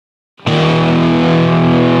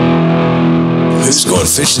Who's going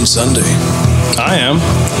fishing Sunday? I am.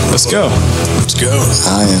 Let's go. Let's go.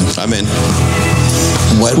 I am. I'm in.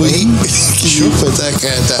 What? Wait. Can you put that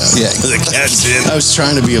cat down? Yeah. The cat's in. I was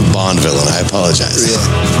trying to be a Bond villain. I apologize. Yeah.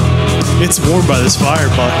 It's warm by this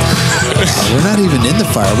fire, Buck. We're not even in the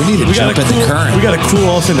fire. We need to jump in the current. We got to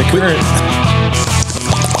cool off in the current.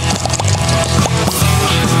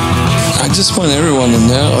 I just want everyone to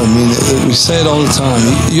know, I mean, we say it all the time.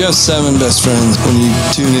 You have 7 best friends when you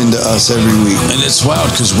tune into us every week. And it's wild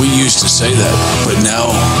because we used to say that, but now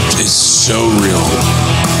it's so real.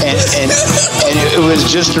 And it was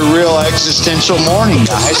just a real existential morning,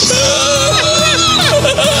 guys.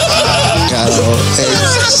 God,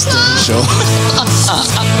 existential.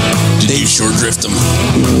 Did you short drift them?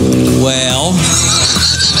 Well,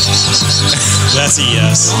 That's a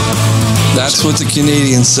yes. That's what the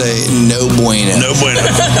Canadians say, no bueno. No bueno.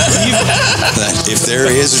 If there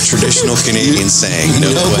is a traditional Canadian saying,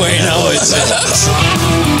 no bueno, it's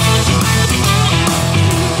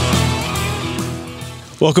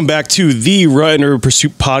Welcome back to the Runner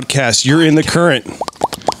Pursuit podcast. You're in the current.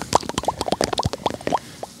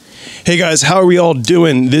 Hey guys, how are we all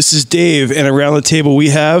doing? This is Dave, and around the table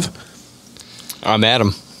we have... I'm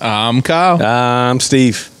Adam. I'm Kyle. I'm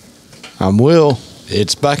Steve. I'm Will.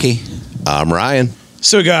 It's Bucky. I'm Ryan.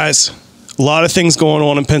 So guys, a lot of things going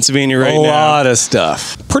on in Pennsylvania right now. A lot of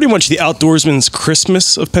stuff. Pretty much the outdoorsman's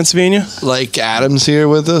Christmas of Pennsylvania. Like Adam's here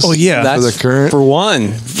with us. Oh yeah. For the current. For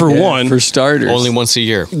one. For starters. Only once a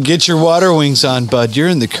year. Get your water wings on, bud. You're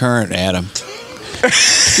in the current, Adam.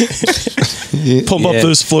 Pump up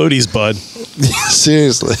those floaties, bud.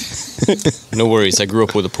 Seriously. No worries. I grew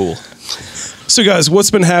up with a pool. So guys,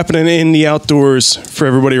 what's been happening in the outdoors for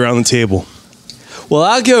everybody around the table? Well,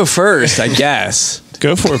 I'll go first, I guess.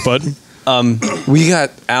 Go for it, bud. We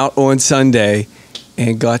got out on Sunday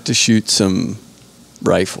and got to shoot some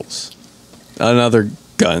rifles and other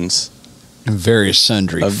guns. Various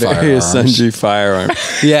sundry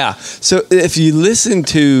firearms. Yeah. So if you listen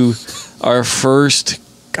to our first,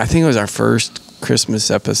 I think it was our first Christmas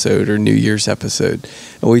episode or New Year's episode,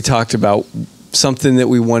 and we talked about something that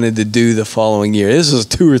we wanted to do the following year. This was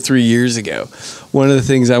 2 or 3 years ago. One of the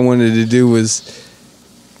things I wanted to do was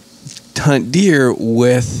hunt deer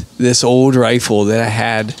with this old rifle that I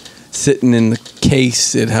had sitting in the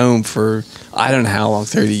case at home for I don't know how long,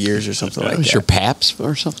 30 years or something like that. Was your Paps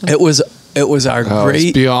or something? It was our great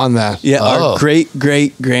It's beyond that. Yeah, our great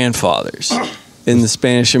grandfathers in the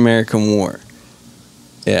Spanish-American War.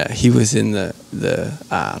 Yeah, he was in the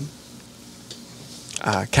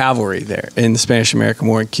cavalry there in the Spanish-American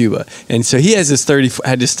War in Cuba, and so he has this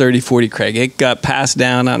 30-40 Craig. It got passed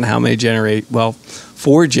down. I don't know how many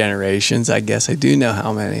 4 generations. I guess I do know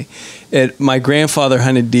how many. My grandfather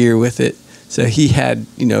hunted deer with it, so he had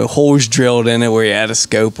holes drilled in it where he had a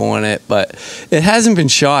scope on it, but it hasn't been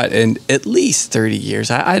shot in at least 30 years.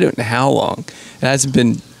 I don't know how long. It hasn't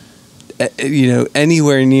been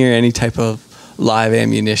anywhere near any type of live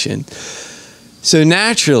ammunition. So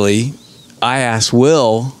naturally, I asked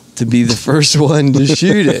Will to be the first one to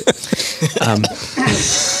shoot it.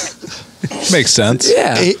 Makes sense.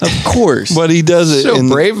 Yeah, of course. But he does it. So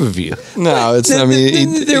brave of you. No, it's. I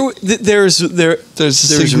mean, there's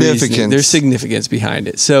significance. Reasoning. There's significance behind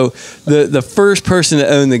it. So the first person to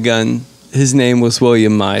own the gun, his name was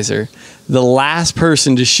William Miser. The last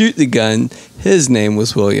person to shoot the gun, his name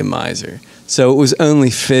was William Miser. So it was only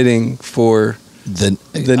fitting for the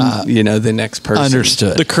next person.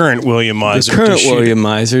 Understood. The current William Miser. The current William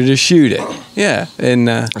Miser to shoot it. Yeah, and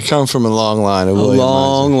I come from a long line of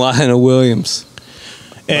line of Williams.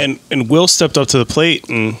 And Will stepped up to the plate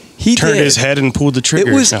and he turned did. his head and pulled the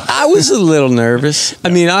trigger. I was a little nervous. I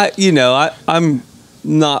mean, I'm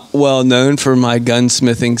not well known for my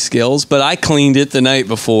gunsmithing skills, but I cleaned it the night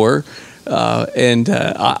before, and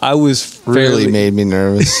I was really made me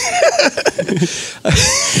nervous.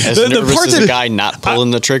 As nervous as a guy not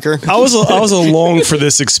pulling the trigger. I was along for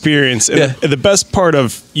this experience, and the best part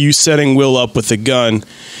of you setting Will up with the gun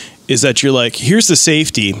is that you're like, here's the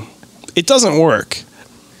safety. It doesn't work.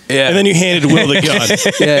 Yeah. And then you handed Will the gun.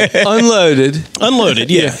 Yeah, unloaded.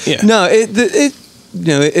 Yeah. No,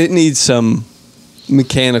 it needs some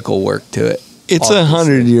mechanical work to it. It's a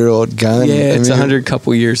 100-year-old gun. Yeah, it's 100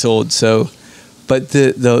 couple years old. So, but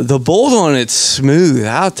the bolt on it's smooth.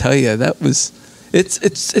 I'll tell you,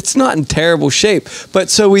 it's not in terrible shape. But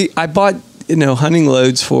so I bought hunting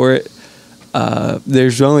loads for it.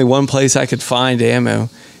 There's only one place I could find ammo,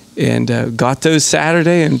 and got those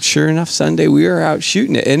Saturday. And sure enough, Sunday we were out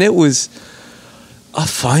shooting it, and it was a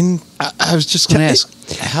fun. I was just going to ask,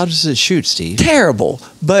 how does it shoot, Steve? Terrible,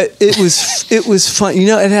 but it was fun. You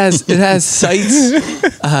know, it has sights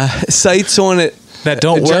on it that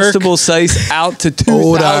don't adjustable work. sights out to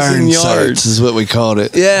Old 2,000 iron yards. sights is what we called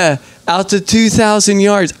it. Yeah, out to 2,000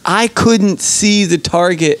 yards. I couldn't see the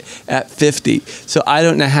target at 50, so I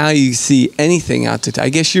don't know how you see anything out to. I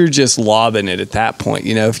guess you're just lobbing it at that point.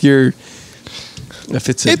 You know, if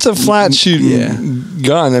it's a flat shooting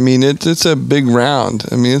gun. I mean, it's a big round.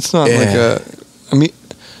 I mean, it's not like a. I mean,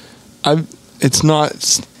 it's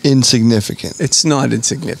not insignificant. It's not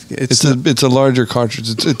insignificant. It's a larger cartridge.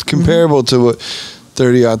 It's comparable to what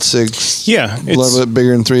 30-06. Yeah, a little bit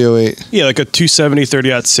bigger than 308. Yeah, like a 270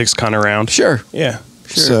 30-06 kind of round. Sure. Yeah.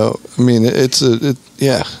 Sure. So I mean,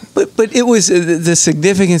 yeah. But it was the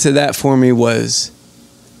significance of that for me was.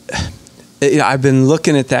 I've been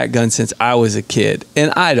looking at that gun since I was a kid, and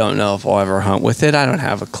I don't know if I'll ever hunt with it. I don't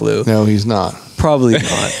have a clue. No, he's not. Probably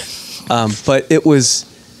not. But it was.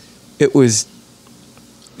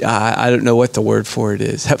 I don't know what the word for it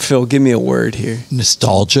is. Phil, give me a word here.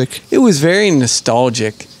 Nostalgic. It was very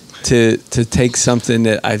nostalgic to take something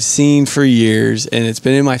that I've seen for years, and it's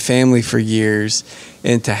been in my family for years,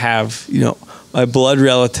 and to have my blood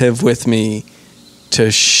relative with me to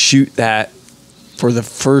shoot that for the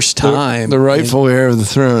first time. The rightful heir of the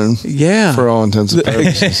throne. Yeah. For all intents and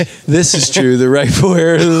purposes. This is true. The rightful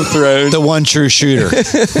heir of the throne. The one true shooter.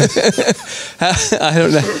 I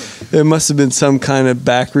don't know. There must have been some kind of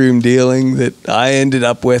backroom dealing that I ended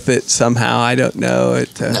up with it somehow. I don't know.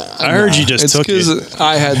 I heard you just took it. It's because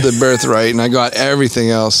I had the birthright and I got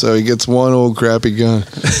everything else, so he gets one old crappy gun.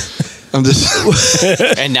 I'm just.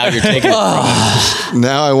 And now you're taking it from him.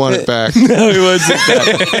 Now I want it back. No, he wants it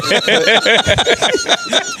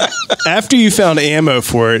back. After you found ammo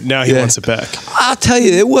for it, now he wants it back. I'll tell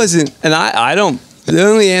you, it wasn't, and I don't. The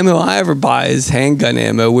only ammo I ever buy is handgun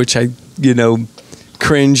ammo, which I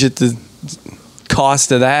cringe at the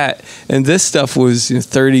cost of that. And this stuff was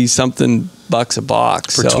 30 something bucks a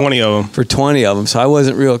box For 20 of them. For 20 of them, so I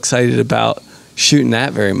wasn't real excited about shooting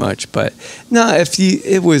that very much. But no,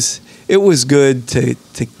 it was good to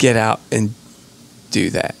get out and do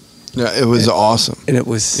that. Yeah, it was awesome. And it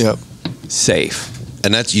was safe.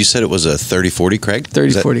 And you said it was a 30-40 Craig?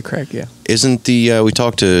 30-40 Craig, yeah. Isn't we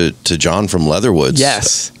talked to John from Leatherwoods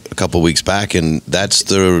Yes. a couple weeks back, and that's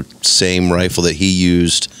the same rifle that he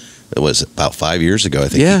used. It was about 5 years ago. I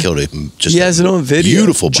think he killed him. He has it on video.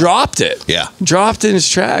 Beautiful buck. Dropped it. Yeah. Dropped it in his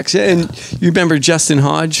tracks. Yeah. And you remember Justin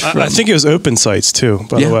Hodge? I think it was open sights too,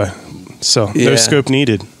 by the way. So no scope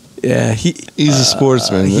needed. Yeah, he's a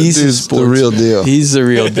sportsman. He's the real deal. He's the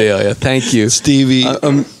real deal. Yeah, thank you, Stevie.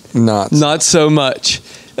 Not so much.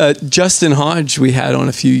 Justin Hodge, we had on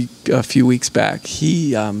a few weeks back.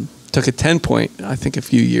 He took a 10-point, I think, a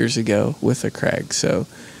few years ago with a Craig. So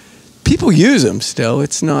people use them still.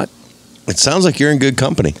 It's not. It sounds like you're in good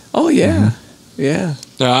company. Oh yeah, yeah.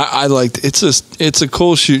 No, I liked it. It's a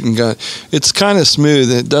cool shooting gun. It's kind of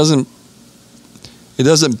smooth. It doesn't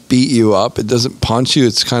beat you up. It doesn't punch you.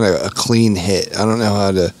 It's kind of a clean hit. I don't know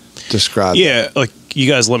how to describe it. Yeah, like you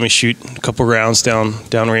guys let me shoot a couple rounds down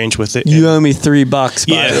range with it. You owe me $3, by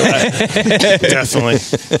the way. Definitely.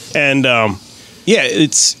 And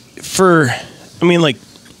it's for, like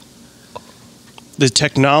the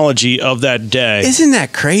technology of that day. Isn't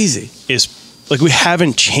that crazy? Is like we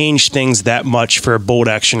haven't changed things that much for a bolt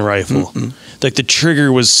action rifle. Mm-mm. Like the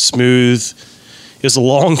trigger was smooth. It was a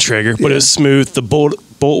long trigger, but it was smooth. The bolt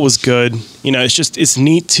was good. It's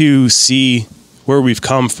neat to see where we've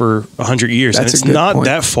come for 100 years. That's and it's a good not point.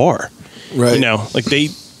 that far. Right. Like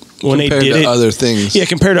Compared when they did to it, other things. Yeah,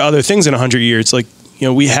 compared to other things in 100 years, we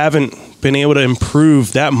haven't been able to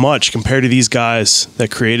improve that much compared to these guys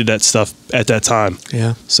that created that stuff at that time.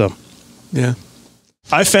 Yeah. So, yeah.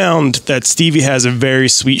 I found that Stevie has a very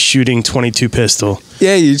sweet shooting 22 pistol.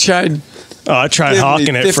 Yeah, you tried. Oh, I tried Give me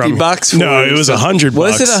hawking it from $50 for No, it it was or $100.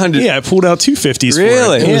 Was it $100? Yeah, I pulled out 250s.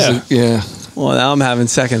 Really? For it. Yeah. Yeah. Well, now I'm having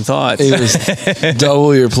second thoughts. It was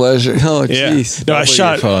double your pleasure. Oh, Yeah. jeez. No, I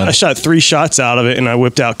shot 3 shots out of it, and I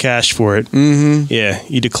whipped out cash for it. Mm-hmm. Yeah,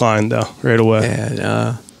 you declined though right away.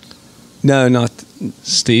 Yeah. No, not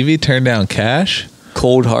Stevie turned down cash.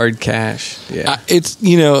 Cold hard cash. Yeah. It's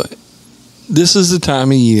this is the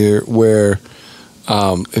time of year where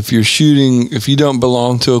if you're shooting, if you don't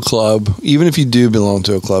belong to a club, even if you do belong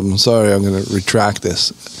to a club, I'm sorry, I'm going to retract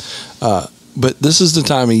this. But this is the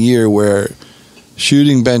time of year where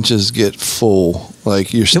shooting benches get full.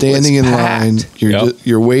 Like you're standing in line,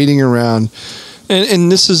 you're waiting around,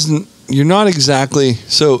 and this isn't. You're not exactly.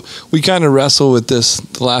 So we kind of wrestle with this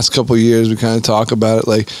the last couple of years. We kind of talk about it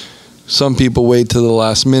like some people wait till the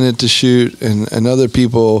last minute to shoot, and other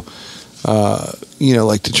people,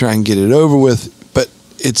 like to try and get it over with. But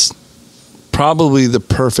it's probably the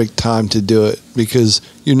perfect time to do it because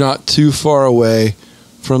you're not too far away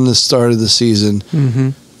from the start of the season,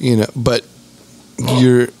 but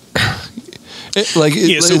you're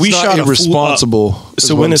so we shot irresponsible.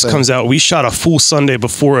 So when this comes out, we shot a full Sunday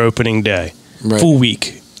before opening day, full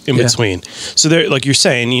week in between. So there, like you're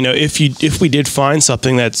saying, if we did find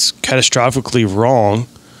something that's catastrophically wrong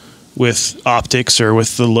with optics or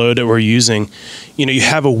with the load that we're using, you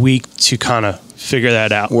have a week to kind of figure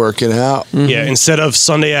that out, work it out. Yeah, instead of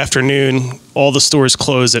Sunday afternoon, all the stores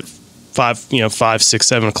close at 5, 6,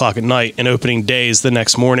 7 o'clock at night, and opening day is the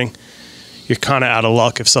next morning. You're kind of out of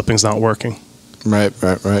luck if something's not working. Right.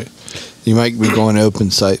 You might be going to open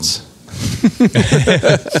sites.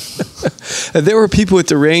 There were people at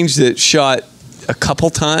the range that shot a couple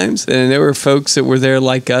times, and there were folks that were there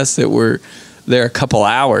like us that were there a couple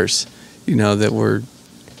hours, that were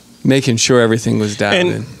making sure everything was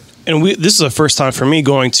down. And this is the first time for me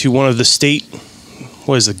going to one of the state,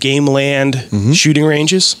 game land shooting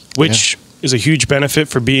ranges, which is a huge benefit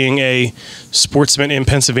for being a sportsman in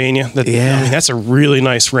Pennsylvania. That's a really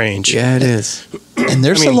nice range. Yeah, it is. And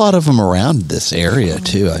there's a lot of them around this area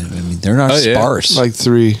too. I mean, they're not sparse. Like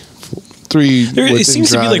three. It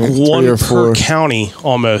seems to be like one per county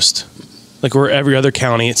almost. Like where every other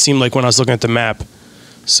county, it seemed like when I was looking at the map.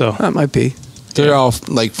 So that might be. They're all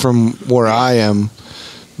like from where I am.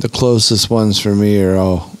 The closest ones for me are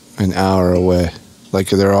all an hour away. Like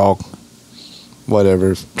they're all,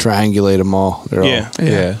 whatever, triangulate them all. They're all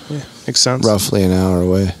makes sense. Roughly an hour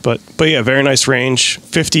away. But yeah, very nice range.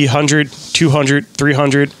 50, 100, 200,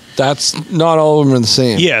 300. That's not all of them are the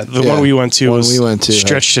same. Yeah, the one we went to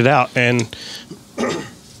stretched it out, and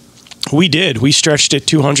we did. We stretched it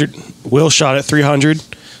 200. Will shot at 300.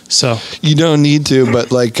 So you don't need to,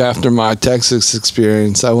 but like after my Texas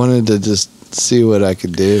experience, I wanted to just see what I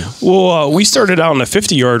could do. Well, we started out in the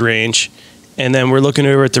 50-yard range, and then we're looking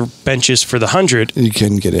over at the benches for the 100. You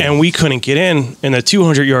couldn't get in. And we couldn't get in, and the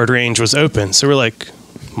 200-yard range was open. So we're like,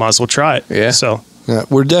 might as well try it. Yeah. So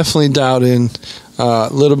we're definitely dialed in a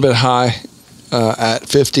little bit high at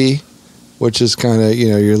 50, which is kind of,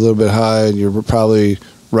 you're a little bit high, and you're probably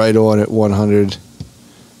right on at 100.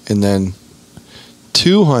 And then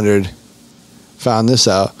 200, found this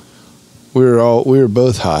out, we were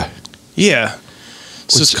both high. Yeah.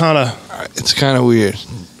 So it's kind of weird.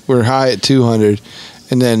 We're high at 200,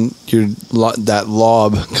 and then that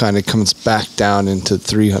lob kind of comes back down into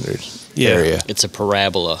 300 area. It's a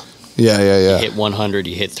parabola. Yeah. You hit 100,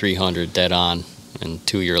 you hit 300 dead on, and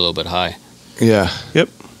 2 you're a little bit high. Yeah. Yep.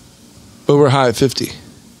 But we're high at 50.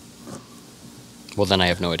 Well, then I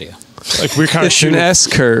have no idea. Like we're kind of shooting an S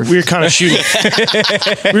curve. We were kind of shooting.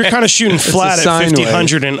 Flat at 50,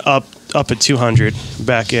 100, and up at 200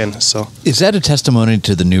 back in. So is that a testimony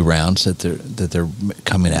to the new rounds that they're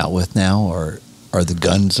coming out with now, or the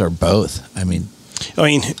guns are both? I mean,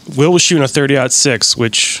 Will was shooting a 30-06,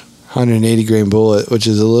 which 180 grain bullet, which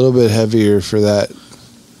is a little bit heavier for that.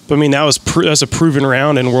 But that was a proven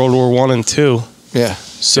round in World War I and II. Yeah.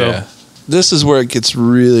 So. This is where it gets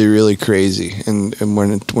really, really crazy. And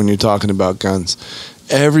when you're talking about guns,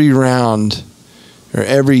 every round or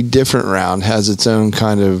every different round has its own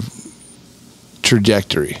kind of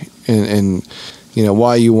trajectory. And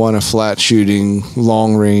why you want a flat shooting,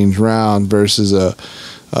 long range round versus a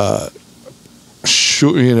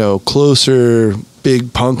closer,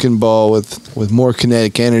 big pumpkin ball with more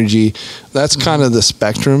kinetic energy. That's kind of the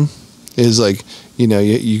spectrum. Is like,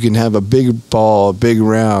 you can have a big ball, a big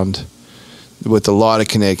round with a lot of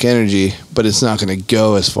kinetic energy, but it's not going to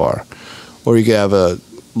go as far. Or you could have a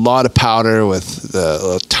lot of powder with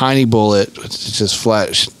a tiny bullet, it's just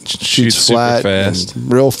flat, shoots flat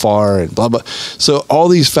and real far, and blah blah. So all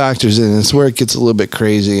these factors in, it's where it gets a little bit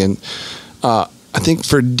crazy. And I think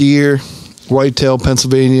for deer, whitetail,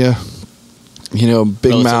 Pennsylvania, big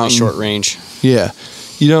relatively mountain, short range. Yeah,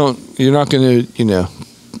 you're not going to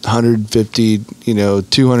 150,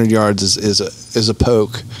 200 yards is a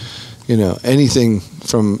poke. Anything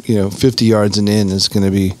from 50 yards and in is going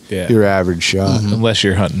to be your average shot. Unless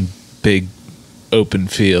you're hunting big open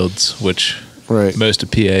fields, which most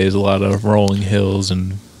of PA is a lot of rolling hills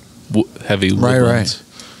and heavy woodlands.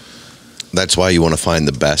 That's why you want to find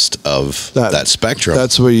the best of that spectrum.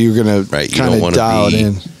 That's where you're going to kind of dial it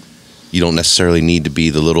in. You don't necessarily need to be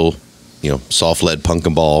the little, soft lead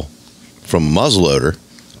pumpkin ball from a muzzleloader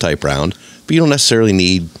type round, but you don't necessarily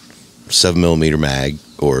need 7mm mag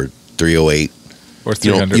or 308 or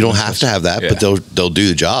 300. You don't have to have that, but they'll do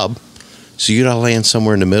the job. So you gotta land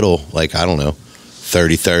somewhere in the middle, like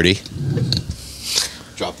 30-30.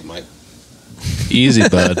 Drop the mic. Easy,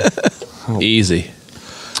 bud. Easy.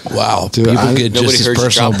 Wow, Dude, people get nobody just as heard you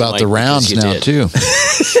personal drop the about the mic rounds because you now did.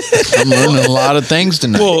 too. I'm learning a lot of things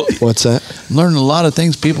tonight. Well, What's that? I'm learning a lot of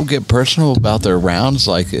things. People get personal about their rounds,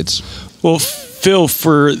 like it's well, Phil,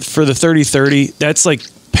 for the 30-30, that's like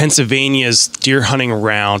Pennsylvania's deer hunting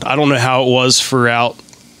round. I don't know how it was for out.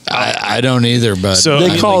 I don't either, but So-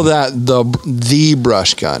 They I call that the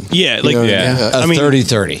brush gun. Yeah, like You know, Yeah. a I mean-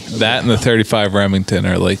 30-30. That and the 35 Remington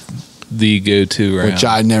are like the go-to round. which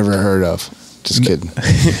I never heard of. Just kidding.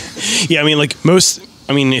 Yeah, I mean, like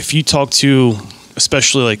if you talk to,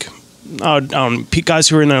 especially like, guys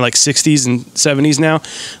who are in their like 60s and 70s now,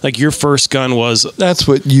 like your first gun was, That's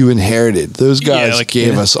what you inherited. Those guys like,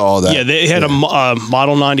 gave us all that. yeah, they had a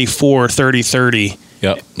Model 94 30-30,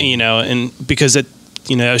 Yep. and because it,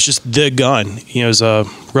 it was just the gun, it was a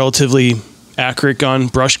relatively accurate gun,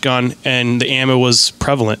 brush gun, and the ammo was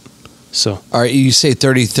prevalent. So, All right, you say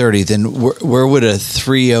 30-30, then where would a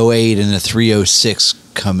 308 and a 306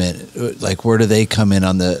 come in? Like, where do they come in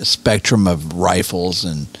on the spectrum of rifles?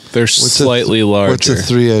 And They're slightly larger. What's a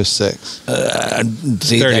 306?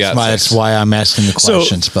 see, 30-06. that's why I'm asking the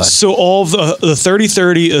questions. But so all of the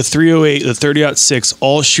 30-30, the 308, the 30-06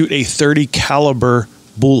 all shoot a 30 caliber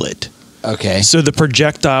bullet. okay, So the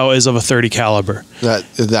projectile is of a 30 caliber.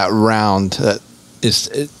 That round, that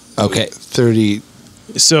okay. 30.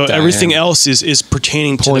 So everything else is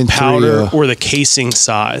pertaining to the .30, powder or the casing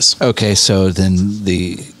size. Okay, so then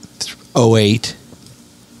the 08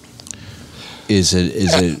 is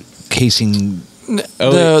a casing.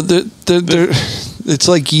 No, it's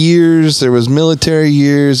like years. There was military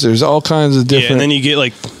years. There's all kinds of different. Yeah, and then you get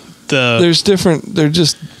like there's different. They're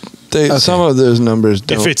just. Some of those numbers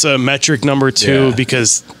don't. if it's a metric number too, Yeah.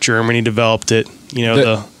 because Germany developed it.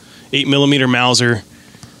 The 8mm Mauser,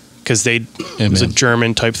 because it was a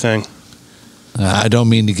German type thing. I don't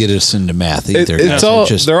mean to get us into math either. It's No, all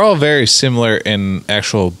just they're all very similar in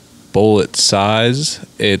actual bullet size.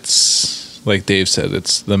 It's like Dave said,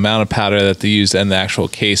 it's the amount of powder that they use and the actual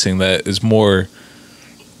casing that is more.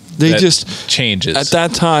 They that just changes at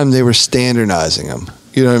that time they were standardizing them.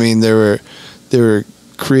 You know what I mean? They were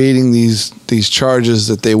creating these charges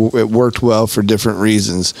that it worked well for different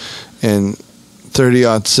reasons, and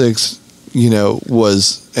 30-06,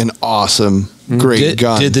 was an awesome, great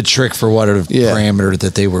gun. did the trick for whatever Yeah. parameter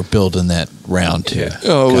that they were building that round to. Yeah.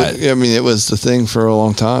 Oh, Got it. I mean, it was the thing for a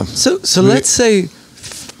long time. So let's say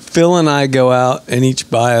Phil and I go out and each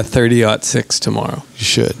buy a 30-06 tomorrow. You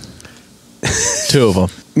should. two of them.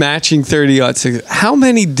 Matching 30-06. How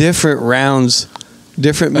many different rounds,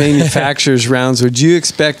 different manufacturers' rounds would you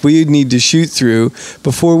expect we would need to shoot through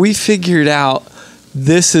before we figured out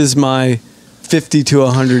this is my 50 to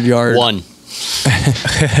 100 yard? One.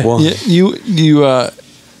 Yeah,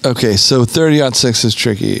 okay, so 30-06 is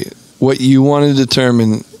tricky. What you want to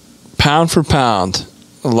determine, pound for pound,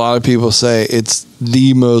 a lot of people say it's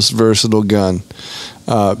the most versatile gun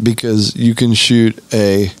because you can shoot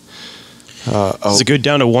a Does it go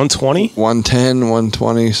down to 120 110,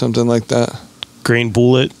 120, something like that. grain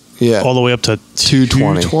bullet? Yeah. All the way up to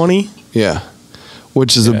 220. 220? Yeah,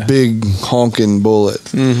 which is a big honking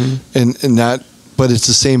bullet, and that, but it's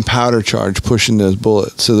the same powder charge pushing those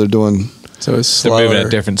bullets, so they're doing. So it's They're slower. moving at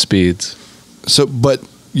different speeds. So, but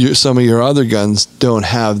some of your other guns don't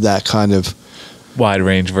have that kind of. Wide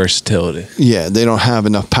range versatility. Yeah, they don't have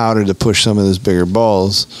enough powder to push some of those bigger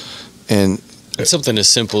balls, and It's something as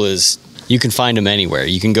simple as you can find them anywhere.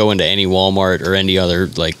 You can go into any Walmart or any other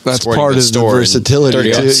That's sporting part goods of the store.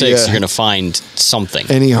 versatility, too, 30-06, yeah. you're going to find something.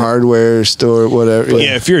 any hardware store, whatever.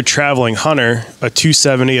 Yeah, if you're a traveling hunter, a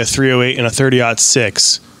 270, a 308, and a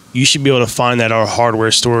 30-06, you should be able to find that at a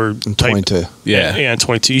hardware store type. 22. Yeah. Yeah,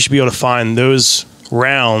 22. You should be able to find those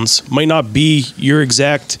rounds. Might not be your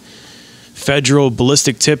exact federal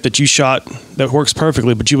ballistic tip that you shot that works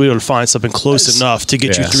perfectly, but you'll be able to find something close enough to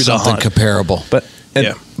get you through the something hunt. comparable. But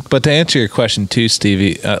Yeah. but to answer your question too,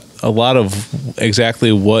 Stevie, a lot of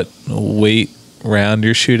exactly what weight round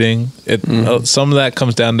you're shooting, some of that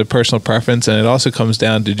comes down to personal preference, and it also comes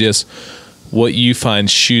down to just what you find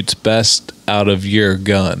shoots best out of your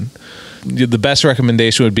gun. The best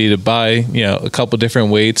recommendation would be to buy, a couple different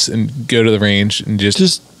weights and go to the range and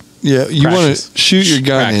just Yeah, you want Practice. to shoot your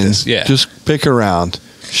gun Practice, in. yeah. Just pick a round,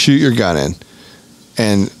 shoot your gun in,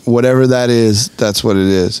 and whatever that is, that's what it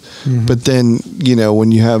is. But then,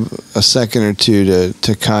 when you have a second or two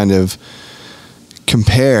to kind of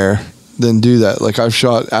compare, then do that. Like I've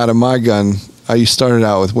shot out of my gun. I started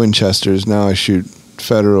out with Winchesters. Now I shoot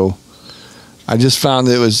Federal. I just found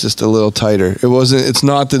it was just a little tighter. It's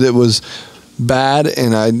not that it was bad,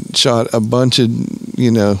 and I shot a bunch of,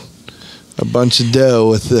 a bunch of dough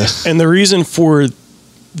with the. And the reason for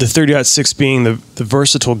the 30-06 being the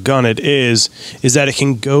versatile gun it is that it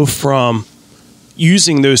can go from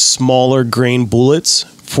using those smaller grain bullets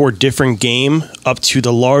for different game up to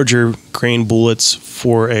the larger grain bullets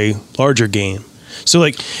for a larger game. So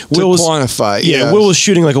like Will was quantify, Will was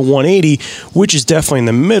shooting like a 180, which is definitely in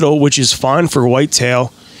the middle, which is fine for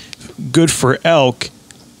whitetail, good for elk.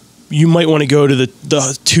 You might want to go to the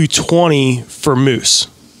 220 for moose,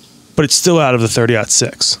 but it's still out of the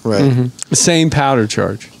 30-06. Right. The same powder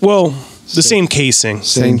charge. Well, the same casing.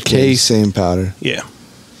 Same case, same powder. Yeah.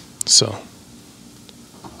 So.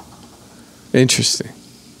 Interesting.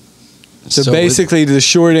 So basically, the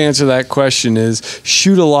short answer to that question is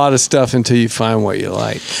shoot a lot of stuff until you find what you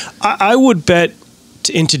like. I would bet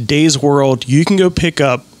in today's world, you can go pick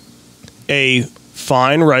up a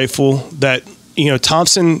fine rifle that,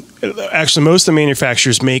 Thompson, actually most of the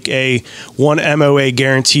manufacturers make a 1 MOA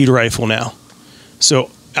guaranteed rifle now.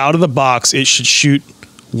 So out of the box, it should shoot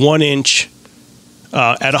 1 inch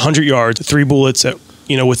at 100 yards, 3 bullets at,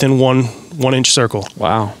 within 1 inch circle.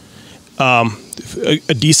 Wow.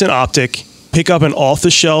 A decent optic, pick up an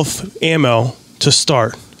off-the-shelf ammo to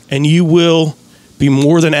start, and you will be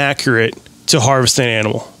more than accurate to harvest an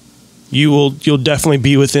animal. You'll definitely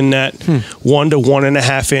be within that 1 to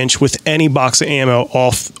 1.5 inch with any box of ammo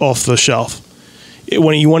off the shelf.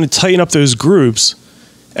 When you want to tighten up those groups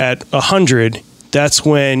at 100, that's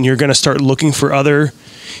when you're going to start looking for there's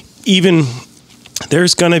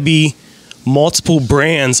going to be multiple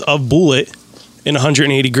brands of bullet in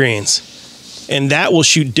 180 grains. And that will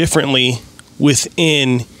shoot differently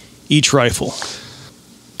within each rifle.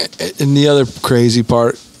 And the other crazy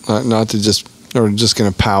part, not to just going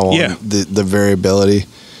to pow on the variability,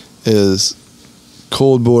 is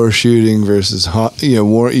cold bore shooting versus hot.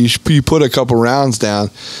 You put a couple rounds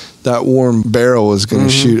down, that warm barrel is going to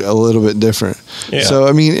shoot a little bit different. Yeah. So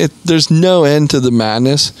I mean, there's no end to the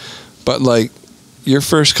madness, but like your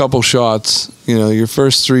first couple shots, your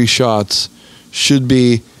first 3 shots should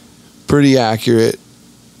be pretty accurate.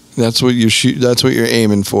 That's what you're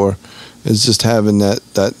aiming for, is just having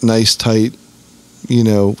that nice tight,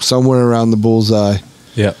 somewhere around the bullseye.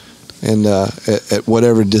 Yeah. And at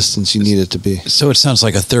whatever distance you need it to be. So it sounds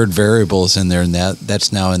like a third variable is in there, and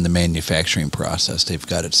that's now in the manufacturing process. They've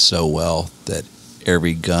got it so well that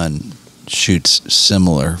every gun shoots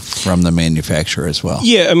similar from the manufacturer as well.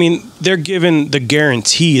 Yeah, I mean, they're given the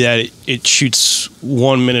guarantee that it shoots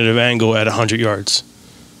 1 minute of angle at 100 yards.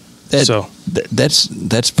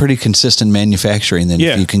 That's pretty consistent manufacturing. Then,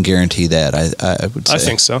 if you can guarantee that, I would say. I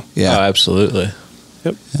think so. Yeah, absolutely.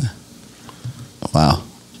 Yep. Yeah. Wow,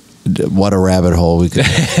 what a rabbit hole we could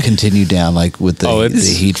continue down, like with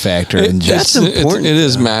the heat factor and just. That's important. It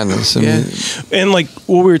is madness. I mean, and like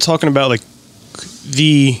what we were talking about, like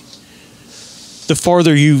the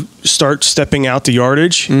farther you start stepping out the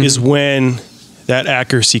yardage is when that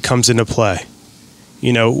accuracy comes into play.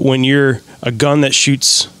 When you're a gun that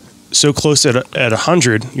shoots so close at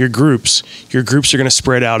 100, your groups are going to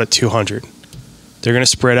spread out at 200. They're going to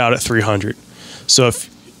spread out at 300. So if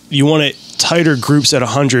you want it tighter groups at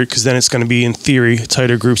 100, because then it's going to be, in theory,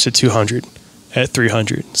 tighter groups at 200, at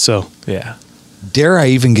 300. So yeah. Dare I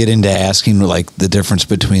even get into asking like the difference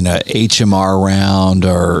between a HMR round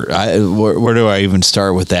or where do I even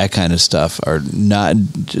start with that kind of stuff? Or not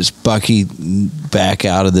just Bucky back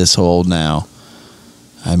out of this hole now?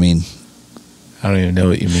 I mean, I don't even know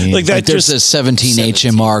what you mean. Like that, there's a 17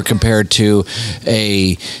 HMR compared to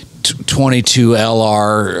a 22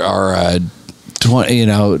 LR or a 20.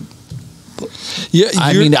 yeah.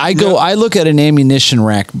 I look at an ammunition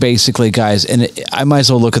rack, basically, guys, and I might as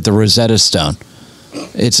well look at the Rosetta Stone.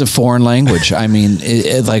 It's a foreign language. I mean,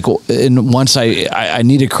 and once I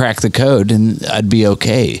need to crack the code, and I'd be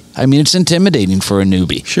okay. I mean, it's intimidating for a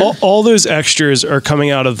newbie. Sure. All those extras are coming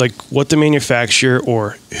out of like what the manufacturer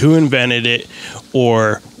or who invented it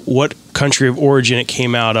or what country of origin it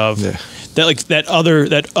came out of. Yeah.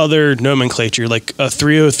 That other nomenclature, like a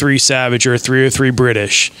 303 Savage or a 303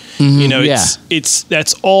 British. It's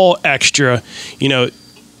that's all extra.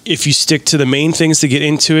 If you stick to the main things to get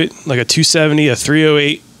into it, like a 270, a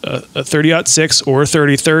 308, a 30-06, or a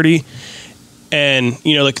 30-30, and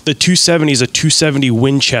like the 270 is a 270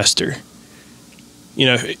 Winchester.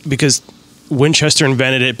 Because Winchester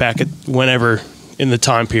invented it back at whenever in the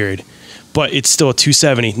time period, but it's still a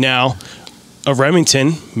 270 now. A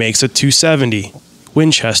Remington makes a 270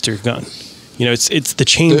 Winchester gun. It's the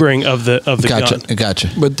chambering of the gun. Gotcha.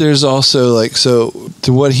 But there's also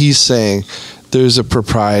to what he's saying, there's a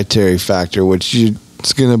proprietary factor which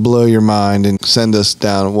it's going to blow your mind and send us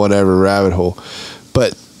down whatever rabbit hole.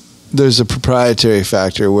 But there's a proprietary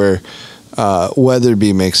factor where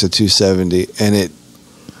Weatherby makes a 270, and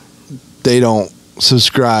they don't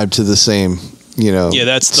subscribe to the same, Yeah,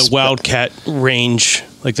 that's the Wildcat range.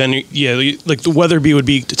 Like then, like the Weatherby would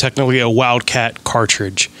be technically a Wildcat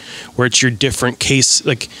cartridge, where it's your different case.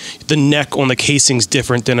 Like the neck on the casing's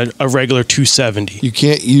different than a regular 270. You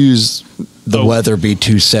can't use the Weatherby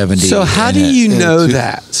 270. So how do you know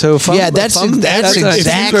that? So if that's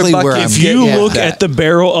exactly where I'm If getting you at look that. at the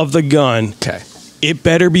barrel of the gun, Okay. it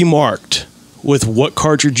better be marked with what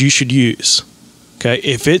cartridge you should use. Okay,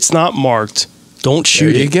 if it's not marked, don't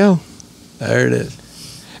shoot There you it. go. There it is.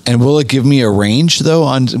 And will it give me a range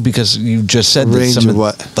though? Because you just said that Range some of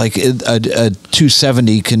what? Like a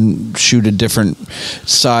 270 can shoot a different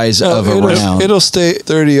size of a round. It'll stay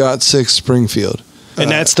 30-06 Springfield. And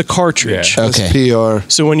that's the cartridge. Yeah. That's Okay. PR.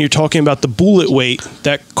 So when you're talking about the bullet weight,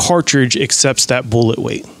 that cartridge accepts that bullet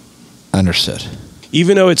weight. Understood.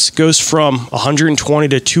 Even though it goes from 120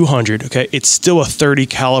 to 200, okay, it's still a 30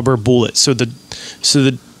 caliber bullet. So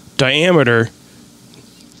the diameter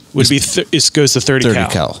would be it goes to 30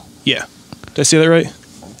 cal. Yeah. Did I say that right?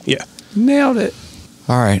 Yeah. Nailed it.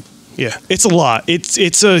 All right. Yeah. It's a lot.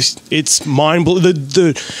 It's mind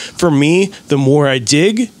blowing. For me, the more I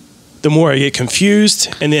dig, the more I get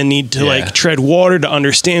confused and then need to like tread water to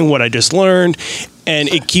understand what I just learned, and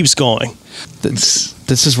it keeps going. This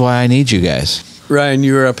is why I need you guys. Ryan,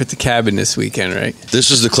 you were up at the cabin this weekend, right?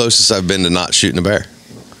 This is the closest I've been to not shooting a bear.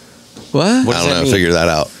 What? I don't know. Figure that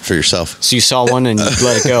out for yourself. So you saw one and you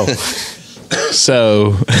let it go.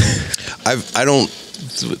 So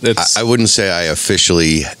I wouldn't say I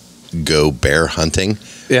officially go bear hunting.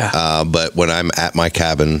 Yeah. But when I'm at my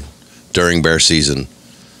cabin during bear season,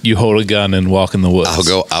 you hold a gun and walk in the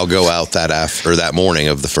woods. I'll go out that morning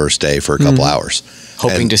of the first day for a couple hours,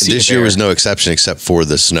 hoping to see. This year was no exception, except for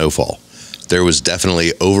the snowfall. There was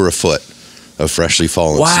definitely over a foot of freshly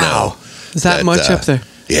fallen snow. Is that much up there?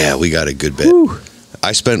 Yeah, we got a good bit. Whew.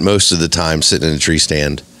 I spent most of the time sitting in a tree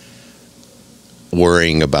stand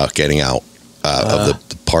worrying about getting out of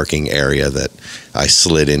the parking area that I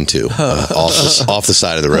slid into off the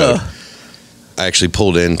side of the road. I actually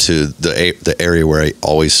pulled into the area where I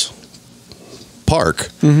always park,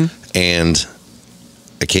 and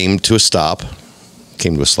I came to a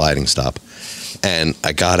sliding stop, and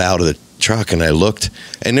I got out of the truck and I looked,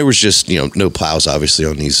 and there was just no plows obviously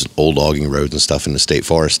on these old logging roads and stuff in the state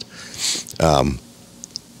forest.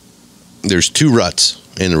 There's 2 ruts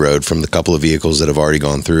in the road from the couple of vehicles that have already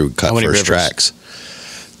gone through, cut first tracks.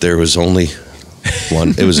 There was only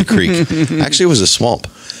one. It was a creek. Actually, it was a swamp.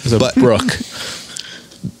 It was a brook.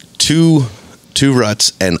 Two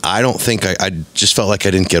ruts, and I don't think I just felt like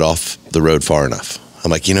I didn't get off the road far enough.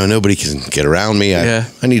 I'm like, nobody can get around me. I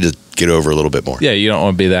need to get over a little bit more. Yeah, you don't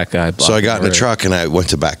want to be that guy. So I got in the truck and I went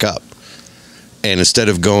to back up. And instead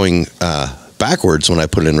of going backwards when I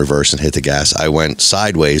put it in reverse and hit the gas, I went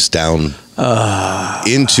sideways down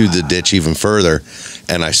into the ditch even further.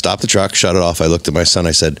 And I stopped the truck, shut it off. I looked at my son.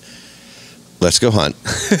 I said, let's go hunt.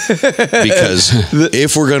 Because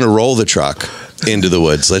if we're going to roll the truck into the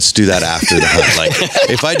woods, let's do that after the hunt. Like,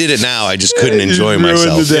 if I did it now, I just couldn't enjoy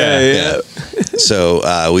myself. The day,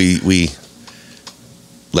 So we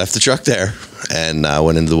left the truck there and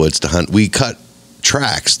went into the woods to hunt. We cut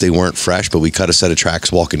tracks. They weren't fresh, but we cut a set of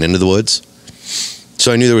tracks walking into the woods.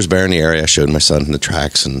 So I knew there was bear in the area. I showed my son the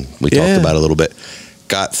tracks, and we talked about it a little bit.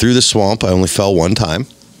 Got through the swamp. I only fell one time.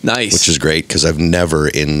 Nice. Which is great because I've never,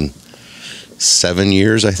 in 7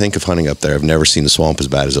 years, I think, of hunting up there, I've never seen the swamp as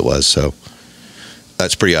bad as it was. So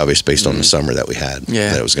that's pretty obvious based on the summer that we had,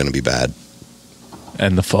 that it was going to be bad.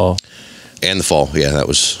 And the fall. And the fall, yeah.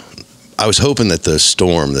 I was hoping that the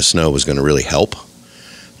snow was going to really help,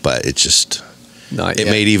 but it just... It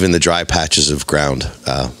made even the dry patches of ground,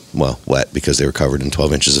 wet because they were covered in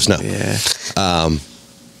 12 inches of snow. Yeah.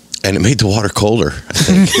 And it made the water colder, I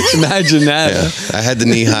think. Imagine that. Yeah. I had the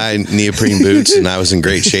knee-high neoprene boots, and I was in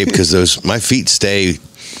great shape because my feet stay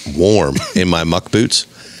warm in my muck boots.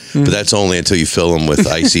 But that's only until you fill them with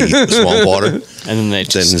icy swamp water. And then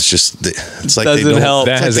it's like doesn't they don't help.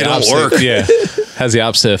 That has they the don't opposite, work. Yeah, has the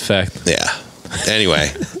opposite effect. Yeah.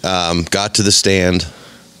 Anyway, got to the stand.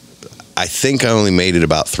 I think I only made it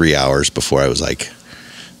about 3 hours before I was like,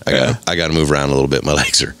 I got to move around a little bit. My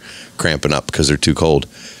legs are cramping up because they're too cold.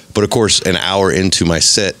 But of course, an hour into my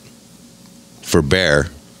sit for bear,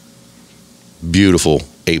 beautiful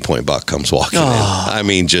 8-point buck comes walking in. I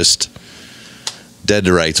mean, just dead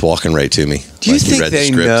to rights, walking right to me. Do you think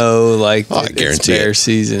they know, like, I it's guarantee bear it.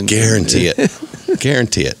 season? Guarantee it.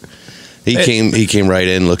 Guarantee it. He came right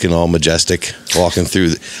in looking all majestic, walking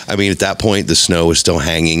through. I mean, at that point, the snow was still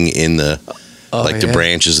hanging in the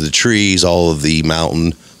branches of the trees. All of the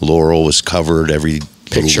mountain Laurel was covered, every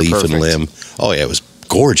Picture little leaf perfect. and limb. Oh yeah, it was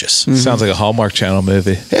gorgeous. Sounds like a Hallmark Channel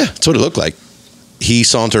movie. Yeah, that's what it looked like. He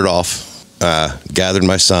sauntered off, gathered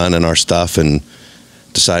my son and our stuff, and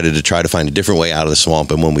decided to try to find a different way out of the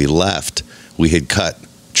swamp. And when we left, we had cut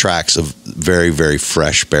tracks of very, very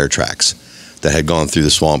fresh bear tracks that had gone through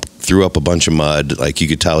the swamp, threw up a bunch of mud. Like you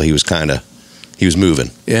could tell he was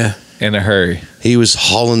moving. Yeah. In a hurry. He was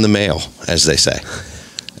hauling the mail, as they say.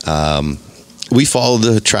 We followed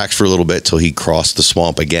the tracks for a little bit till he crossed the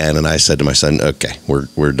swamp again, and I said to my son, okay,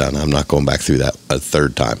 we're done. I'm not going back through that a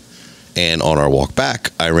third time. And on our walk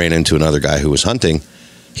back, I ran into another guy who was hunting.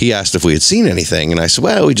 He asked if we had seen anything, and I said,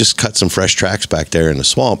 well, we just cut some fresh tracks back there in the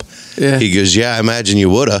swamp. Yeah. He goes, yeah, I imagine you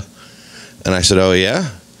woulda. And I said, oh, yeah?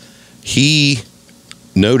 He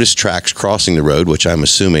noticed tracks crossing the road, which I'm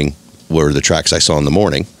assuming were the tracks I saw in the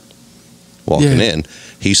morning walking in.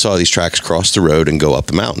 He saw these tracks cross the road and go up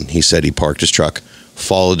the mountain. He said he parked his truck,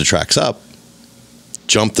 followed the tracks up,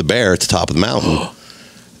 jumped the bear at the top of the mountain,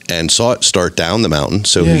 and saw it start down the mountain.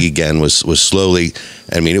 So he again was slowly,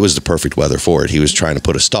 I mean, it was the perfect weather for it. He was trying to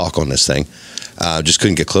put a stalk on this thing, just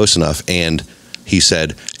couldn't get close enough. And he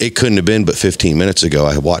said, it couldn't have been but 15 minutes ago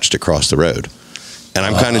I watched it cross the road. And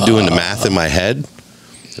I'm kind of doing the math in my head.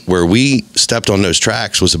 Where we stepped on those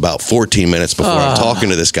tracks was about 14 minutes before I'm talking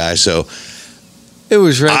to this guy. So it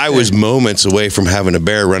was right. I was moments away from having a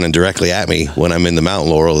bear running directly at me when I'm in the mountain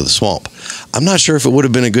laurel of the swamp. I'm not sure if it would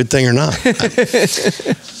have been a good thing or not.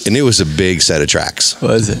 And it was a big set of tracks.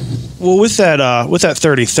 Was it? Well, with that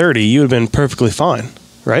 30-30, you would have been perfectly fine,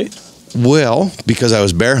 right? Well, because I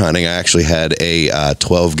was bear hunting, I actually had a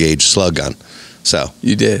 12 gauge slug gun. So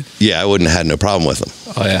You did. yeah, I wouldn't have had no problem with them.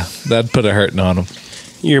 Oh, yeah. That'd put a hurting on him.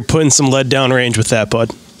 You're putting some lead down range with that,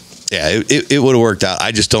 bud. Yeah, it would have worked out.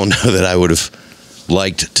 I just don't know that I would have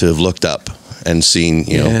liked to have looked up and seen,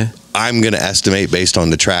 you know, I'm going to estimate based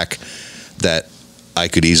on the track that I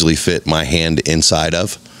could easily fit my hand inside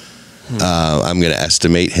of. I'm going to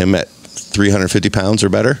estimate him at 350 pounds or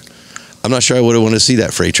better. I'm not sure I would have wanted to see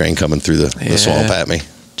that freight train coming through the swamp at me.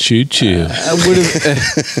 Choo choo. I would have.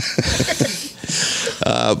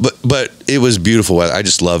 But it was beautiful weather. I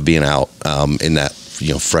just love being out in that,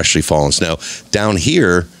 you know, freshly fallen snow. Down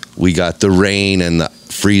here, we got the rain and the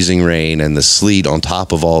freezing rain and the sleet on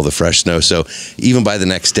top of all the fresh snow. So even by the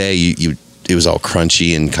next day, it was all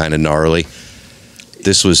crunchy and kind of gnarly.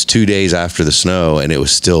 This was 2 days after the snow, and it was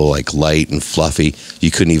still like light and fluffy. You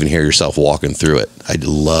couldn't even hear yourself walking through it. I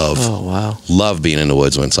love being in the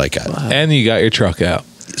woods when it's like that. Wow. And you got your truck out.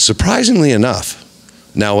 Surprisingly enough,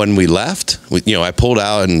 now when we left, you know, I pulled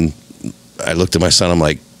out and I looked at my son. I'm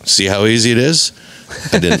like, see how easy it is?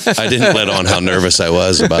 I didn't let on how nervous I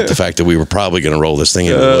was about the fact that we were probably going to roll this thing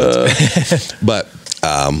into the woods. But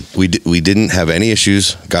we didn't have any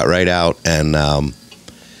issues. Got right out, and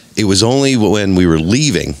it was only when we were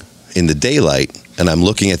leaving in the daylight, and I'm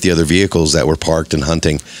looking at the other vehicles that were parked and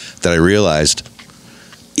hunting, that I realized,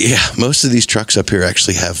 yeah, most of these trucks up here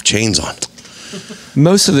actually have chains on.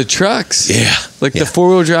 Most of the trucks. Yeah. Like the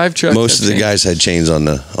 4-wheel drive trucks. Most of the guys had chains on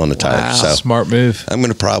the tires. So Smart move. I'm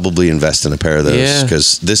going to probably invest in a pair of those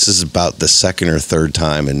because this is about the second or third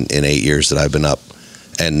time in 8 years that I've been up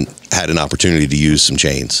and had an opportunity to use some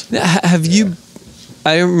chains. Have you,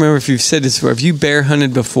 I don't remember if you've said this before, have you bear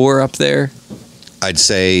hunted before up there? I'd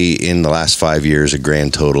say in the last 5 years, a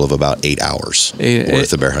grand total of about 8 hours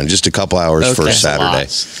worth of bear hunting. Just a couple hours for a Saturday.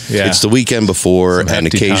 Yeah. It's the weekend before, Some and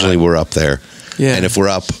hefty occasionally time. we're up there. Yeah. And if we're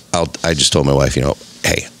up, I just told my wife, you know,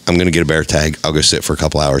 hey, I'm going to get a bear tag. I'll go sit for a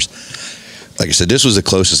couple hours. Like I said, this was the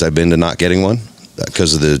closest I've been to not getting one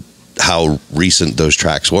because of how recent those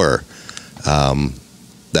tracks were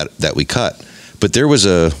that we cut. But there was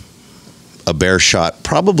a bear shot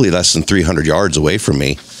probably less than 300 yards away from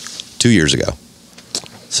me 2 years ago.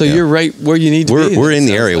 So you're right where you need to be. We're in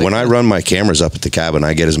the area. When I run my cameras up at the cabin,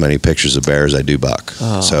 I get as many pictures of bears as I do buck.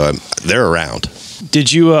 Oh. So they're around.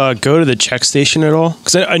 Did you go to the check station at all?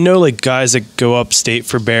 Because I know like guys that go upstate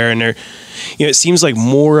for bear, and they're, you know, it seems like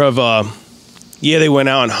more of a, they went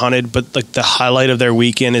out and hunted, but like the highlight of their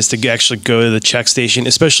weekend is to actually go to the check station,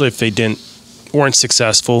 especially if they weren't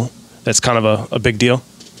successful. That's kind of a big deal.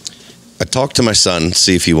 I talked to my son,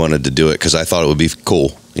 see if he wanted to do it because I thought it would be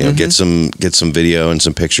cool. You know, get some video and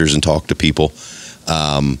some pictures and talk to people.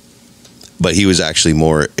 But he was actually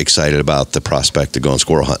more excited about the prospect of going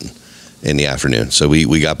squirrel hunting in the afternoon. So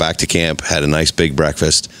we got back to camp, had a nice big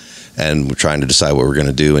breakfast, and we're trying to decide what we're going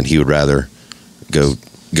to do. And he would rather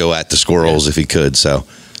go at the squirrels if he could. So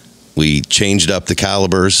we changed up the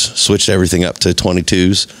calibers, switched everything up to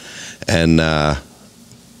 22s, and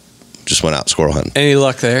just went out squirrel hunting. Any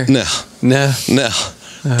luck there? No.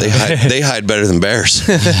 They hide better than bears.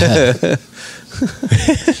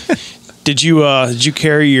 Did you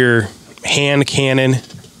carry your hand cannon?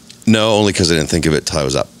 No, only because I didn't think of it till I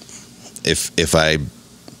was up. If I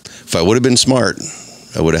would have been smart,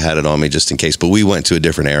 I would have had it on me just in case. But we went to a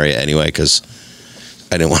different area anyway because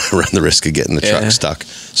I didn't want to run the risk of getting the truck stuck.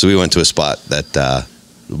 So we went to a spot that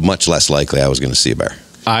much less likely I was going to see a bear.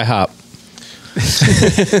 IHOP.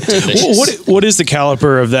 What is the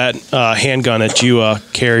caliber of that handgun that you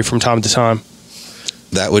carry from time to time?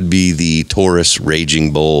 That would be the Taurus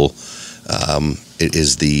Raging Bull. It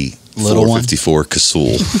is the Little 454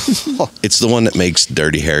 Casull. It's the one that makes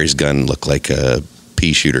Dirty Harry's gun look like a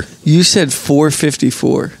pea shooter. You said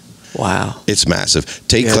 454. Wow. It's massive.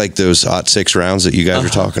 Take like those .6 rounds that you guys were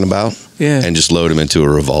talking about, and just load them into a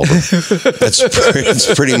revolver.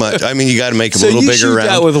 It's pretty much. I mean, you got to make them a little bigger. So you shoot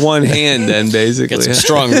that with one hand, then basically. Get some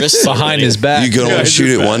strong wrists Behind his back. You can only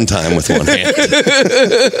shoot it one time with one hand.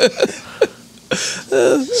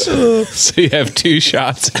 So you have 2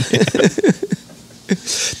 shots.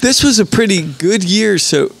 This was a pretty good year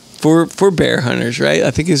for bear hunters, right?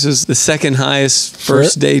 I think this was the second highest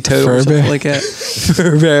first day total or something like that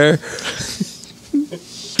for bear.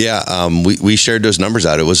 Yeah, we shared those numbers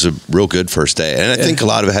out. It was a real good first day, and I think a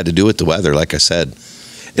lot of it had to do with the weather. Like I said,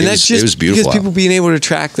 And that's just it was beautiful because people being able to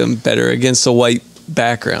track them better against a white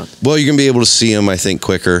background. Well, you're going to be able to see them, I think,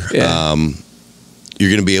 quicker. Yeah. You're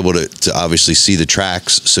going to be able to obviously see the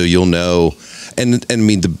tracks, so you'll know. And I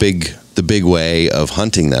mean, the big way of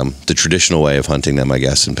hunting them, the traditional way of hunting them, I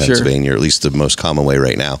guess, in Pennsylvania, or at least the most common way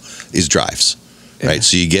right now, is drives. Yeah. Right?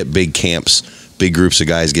 So you get big camps, big groups of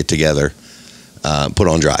guys get together, put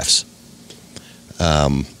on drives,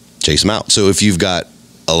 chase them out. So if you've got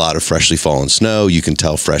a lot of freshly fallen snow, you can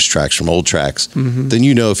tell fresh tracks from old tracks. Mm-hmm. Then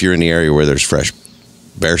you know if you're in the area where there's fresh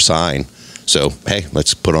bear sign. So, hey,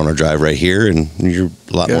 let's put on our drive right here, and you're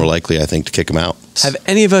a lot more likely, I think, to kick them out. Have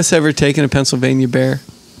any of us ever taken a Pennsylvania bear?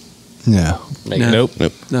 No. Nope.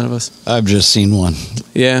 None of us. I've just seen one.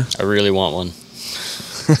 Yeah. I really want one.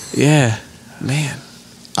 Yeah. Man.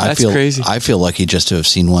 That's I feel crazy. I feel lucky just to have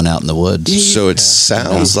seen one out in the woods. So it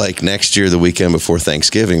sounds like next year, the weekend before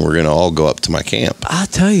Thanksgiving, we're going to all go up to my camp I'll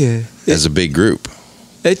tell you. as a big group.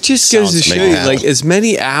 It just goes to Sounds show make it you, happen. like, as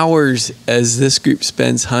many hours as this group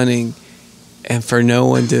spends hunting, and for no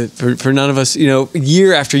one to, for none of us,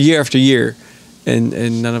 year after year after year,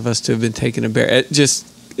 and none of us to have been taking a bear. It just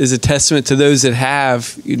is a testament to those that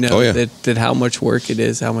have, that how much work it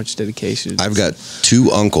is, how much dedication it is. I've got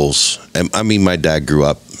 2 uncles, and I mean, my dad grew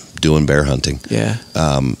up doing bear hunting. Yeah.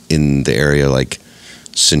 In the area like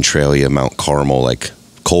Centralia, Mount Carmel, like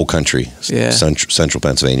coal country, central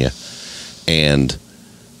Pennsylvania. And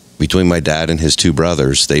between my dad and his 2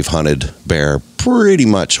 brothers, they've hunted bear pretty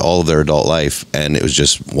much all of their adult life, and it was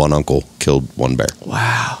just one uncle killed one bear.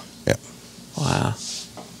 Wow. Yeah. Wow.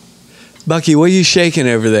 Bucky, what are you shaking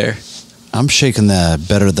over there? I'm shaking the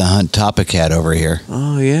Better the Hunt topic hat over here.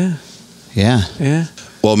 Oh, yeah. Yeah. Yeah.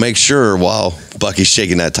 Well, make sure while Bucky's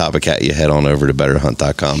shaking that topic hat, you head on over to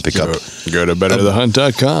betterhunt.com. Go to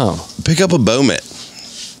betterthehunt.com. Pick up a bow mitt.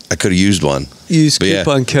 I could have used one. Use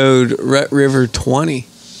coupon code RETRIVER20.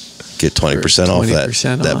 Get 20% off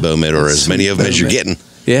 20% that off. bow mitt, or as many of them as you're getting.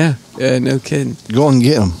 Yeah. Yeah, no kidding. Go and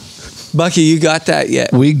get them. Bucky, you got that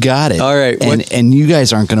yet? We got it. All right. And you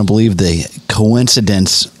guys aren't going to believe the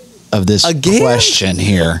coincidence of this question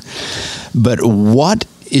here. But what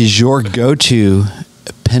is your go-to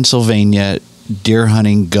Pennsylvania deer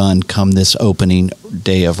hunting gun come this opening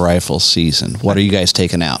day of rifle season? What are you guys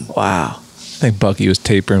taking out? Wow. I think Bucky was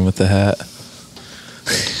tapering with the hat.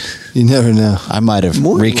 You never know. I might have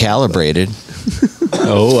recalibrated.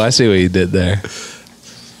 Oh, I see what you did there.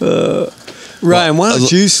 Ryan, why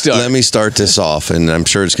don't you start? Let me start this off, and I'm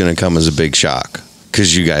sure it's going to come as a big shock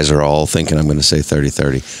because you guys are all thinking I'm going to say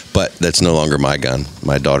 30-30, but that's no longer my gun.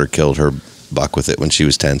 My daughter killed her buck with it when she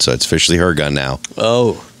was 10, so it's officially her gun now.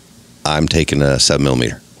 Oh. I'm taking a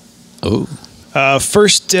 7mm. Oh.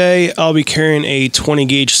 First day, I'll be carrying a 20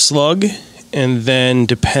 gauge slug, and then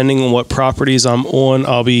depending on what properties I'm on,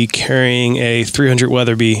 I'll be carrying a 300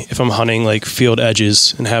 Weatherby if I'm hunting like field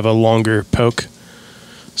edges and have a longer poke.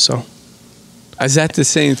 So. Is that the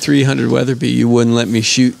same 300 Weatherby you wouldn't let me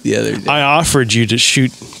shoot the other day? I offered you to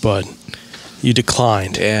shoot, but you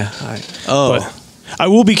declined. Yeah. But I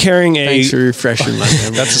will be carrying Thanks for refreshing my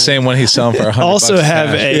memory. That's the same one he's selling for $100. Also have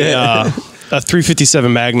cash. a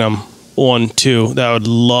 357 Magnum on too that I would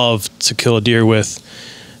love to kill a deer with.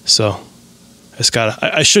 So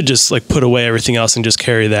I should just like put away everything else and just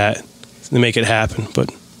carry that to make it happen.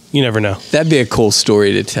 But you never know. That'd be a cool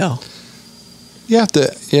story to tell. You have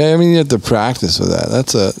to, you have to practice with that.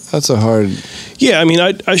 That's a hard. Yeah, I mean,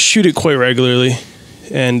 I shoot it quite regularly,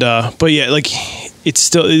 and but yeah, like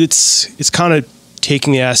it's kind of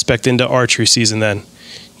taking the aspect into archery season. Then,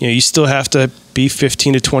 you still have to be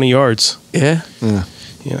 15 to 20 yards. Yeah.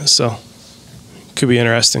 So could be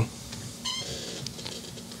interesting.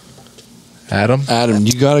 Adam,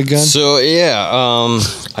 you got a gun? So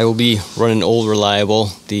I will be running old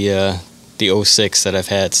reliable, the 06 that I've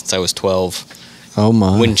had since I was 12. Oh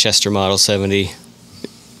my! Winchester Model 70.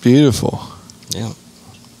 Beautiful. Yeah,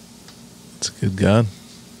 It's a good gun.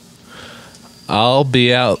 I'll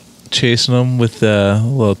be out chasing them with a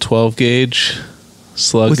little 12 gauge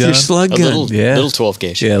slug With gun. your slug gun. little 12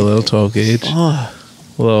 gauge. Yeah, a little 12 gauge. Oh,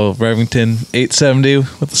 Little Remington 870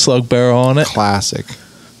 with the slug barrel on it. Classic.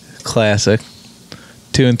 Classic.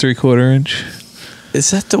 2 3/4 inch.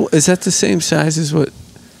 is that the same size as what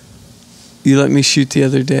you let me shoot the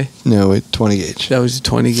other day? No, wait, 20 gauge. That was a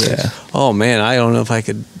 20 gauge. Yeah. Oh man, I don't know if I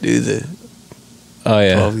could do the Oh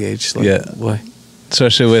yeah. 12 gauge. Slug. Yeah. Boy.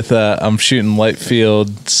 Especially with I'm shooting light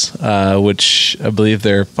fields, which I believe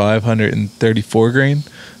they're 534 grain,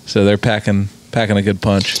 so they're packing a good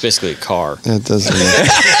punch. It's basically a car. That doesn't.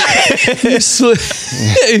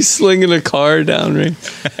 He's slinging a car down range.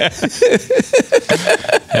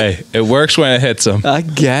 Hey, it works when it hits them. I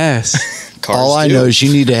guess. Cars All I do. know is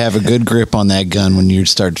you need to have a good grip on that gun when you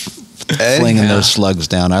start flinging those slugs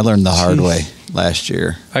down. I learned the hard way last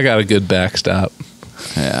year. I got a good backstop.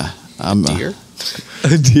 Yeah, I'm Deer?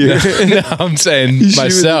 A deer. No, I'm saying You shoot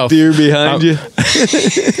myself. with a deer behind you.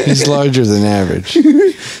 He's larger than average.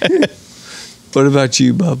 What about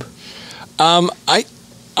you, Bub? I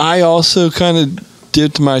also kind of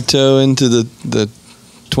dipped my toe into the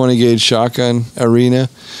 20 gauge shotgun arena.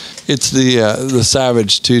 It's the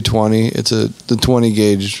Savage 220. It's the 20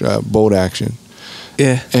 gauge bolt action.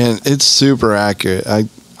 Yeah. And it's super accurate.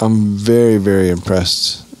 I'm very, very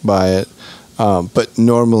impressed by it. But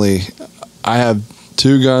normally, I have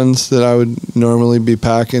two guns that I would normally be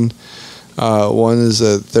packing. One is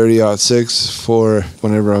a 30-06 for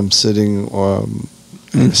whenever I'm sitting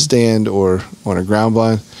in a stand or on a ground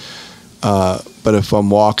blind. But if I'm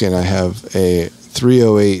walking, I have a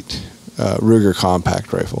 308 Ruger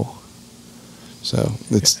compact rifle. So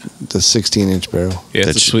it's the 16-inch barrel. Yeah,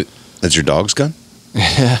 it's a sweet. That's your dog's gun?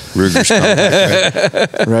 Yeah, Ruger's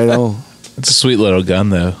compact, right? right on. It's a sweet little gun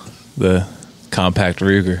though. The compact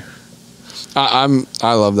Ruger. I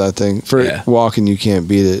love that thing. For walking, you can't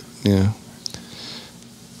beat it.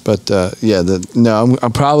 But I'll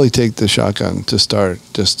probably take the shotgun to start,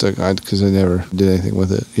 just because I never did anything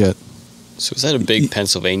with it yet. So is that a big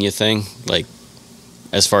Pennsylvania thing, like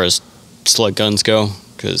as far as slug guns go?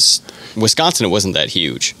 Because Wisconsin, it wasn't that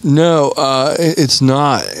huge. No, it's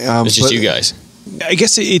not. It's just you guys. I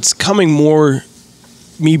guess it's coming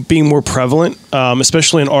being more prevalent,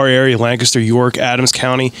 especially in our area, Lancaster, York, Adams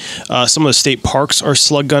County. Some of the state parks are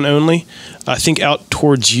slug gun only. I think out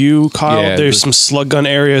towards you, Kyle, there's some slug gun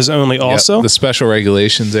areas only also. The special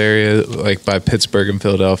regulations area, like by Pittsburgh and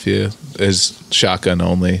Philadelphia, is shotgun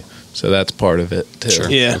only. So that's part of it too. Sure.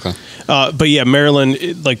 Yeah. Okay. But yeah, Maryland,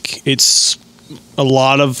 it's a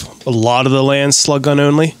lot of the land slug gun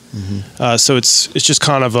only. Mm-hmm. So it's just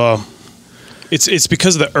kind of it's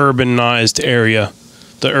because of the urbanized area.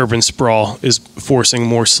 The urban sprawl is forcing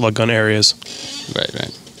more slug gun areas.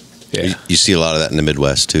 Right. Yeah. You see a lot of that in the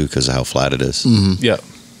Midwest too, because of how flat it is. Mm-hmm. Yep.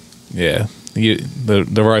 Yeah.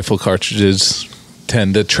 The rifle cartridges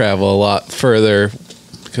tend to travel a lot further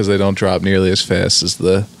because they don't drop nearly as fast as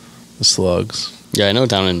the slugs. Yeah, I know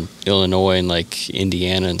down in Illinois and like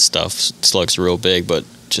Indiana and stuff, slugs are real big, but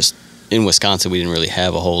just in Wisconsin, we didn't really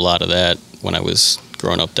have a whole lot of that when I was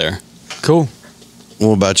growing up there. Cool.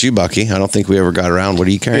 What about you, Bucky? I don't think we ever got around. What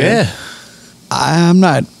are you carrying? Yeah. I'm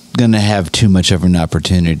not going to have too much of an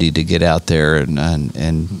opportunity to get out there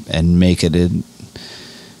and make it in.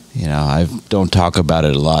 I don't talk about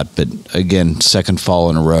it a lot, but again, second fall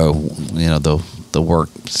in a row, the work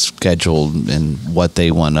schedule and what they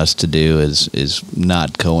want us to do is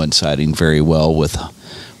not coinciding very well with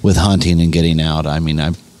hunting and getting out. I mean,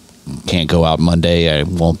 I can't go out Monday. I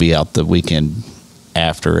won't be out the weekend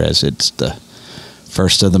after, as it's the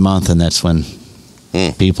first of the month, and that's when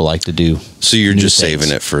people like to do. So you're just things.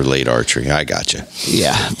 saving it for late archery. I got you.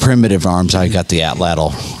 Yeah, primitive arms. I got the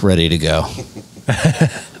atlatl ready to go.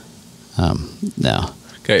 No.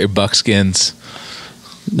 Got your buckskins.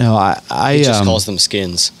 No, I He just calls them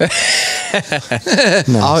skins.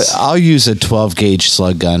 I'll use a 12 gauge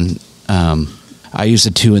slug gun. I use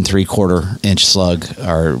a 2 3/4 inch slug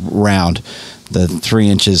or round. The 3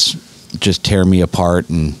 inches just tear me apart,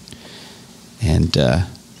 and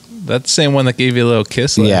That's the same one that gave you a little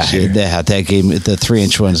kiss last year. Yeah, that gave me, the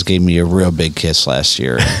 3-inch ones gave me a real big kiss last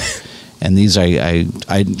year. And these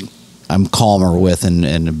I'm calmer with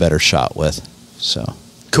and a better shot with. So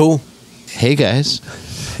Cool. Hey guys.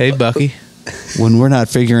 Hey Bucky. When we're not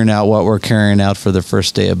figuring out what we're carrying out for the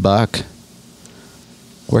first day of buck,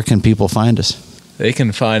 where can people find us? They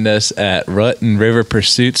can find us at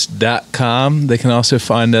rutandriverpursuits.com. They can also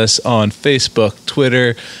find us on Facebook,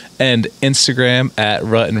 Twitter, and Instagram at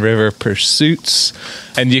Rut and River Pursuits.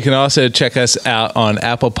 And you can also check us out on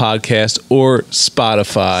Apple Podcasts or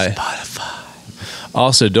Spotify.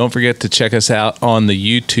 Also, don't forget to check us out on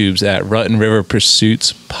the YouTubes at Rut and River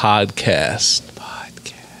Pursuits Podcast.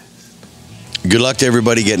 Good luck to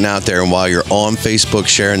everybody getting out there. And while you're on Facebook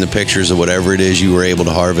sharing the pictures of whatever it is you were able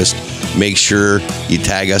to harvest, make sure you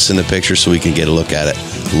tag us in the picture so we can get a look at it.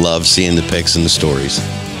 Love seeing the pics and the stories.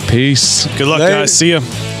 Peace. Good luck, guys. See ya.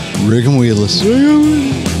 Rig and wheelless.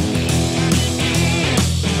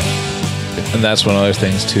 And that's one of the other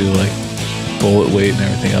things too, like bullet weight and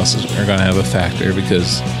everything else are going to have a factor,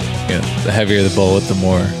 because the heavier the bullet, the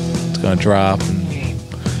more it's going to drop, and the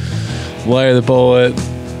lighter the bullet,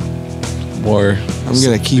 more. I'm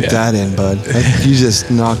going to keep that in, bud. You just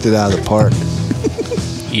knocked it out of the park.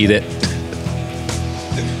 Eat it.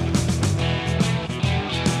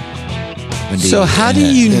 So how do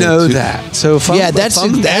you know that? So if that's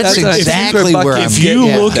exactly where I'm If you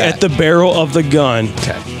getting look at at the barrel of the gun,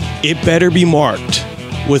 it better be marked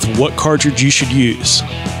with what cartridge you should use.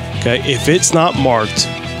 Okay, if it's not marked,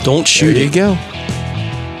 don't shoot there you it. go.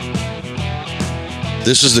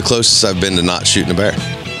 This is the closest I've been to not shooting a bear.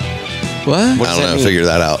 What? I don't know. Figure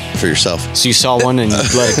that out for yourself. So you saw one and you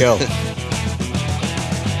let it go.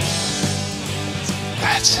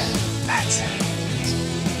 That's it.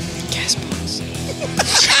 Gas box.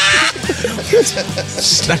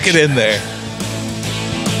 Stuck it in there.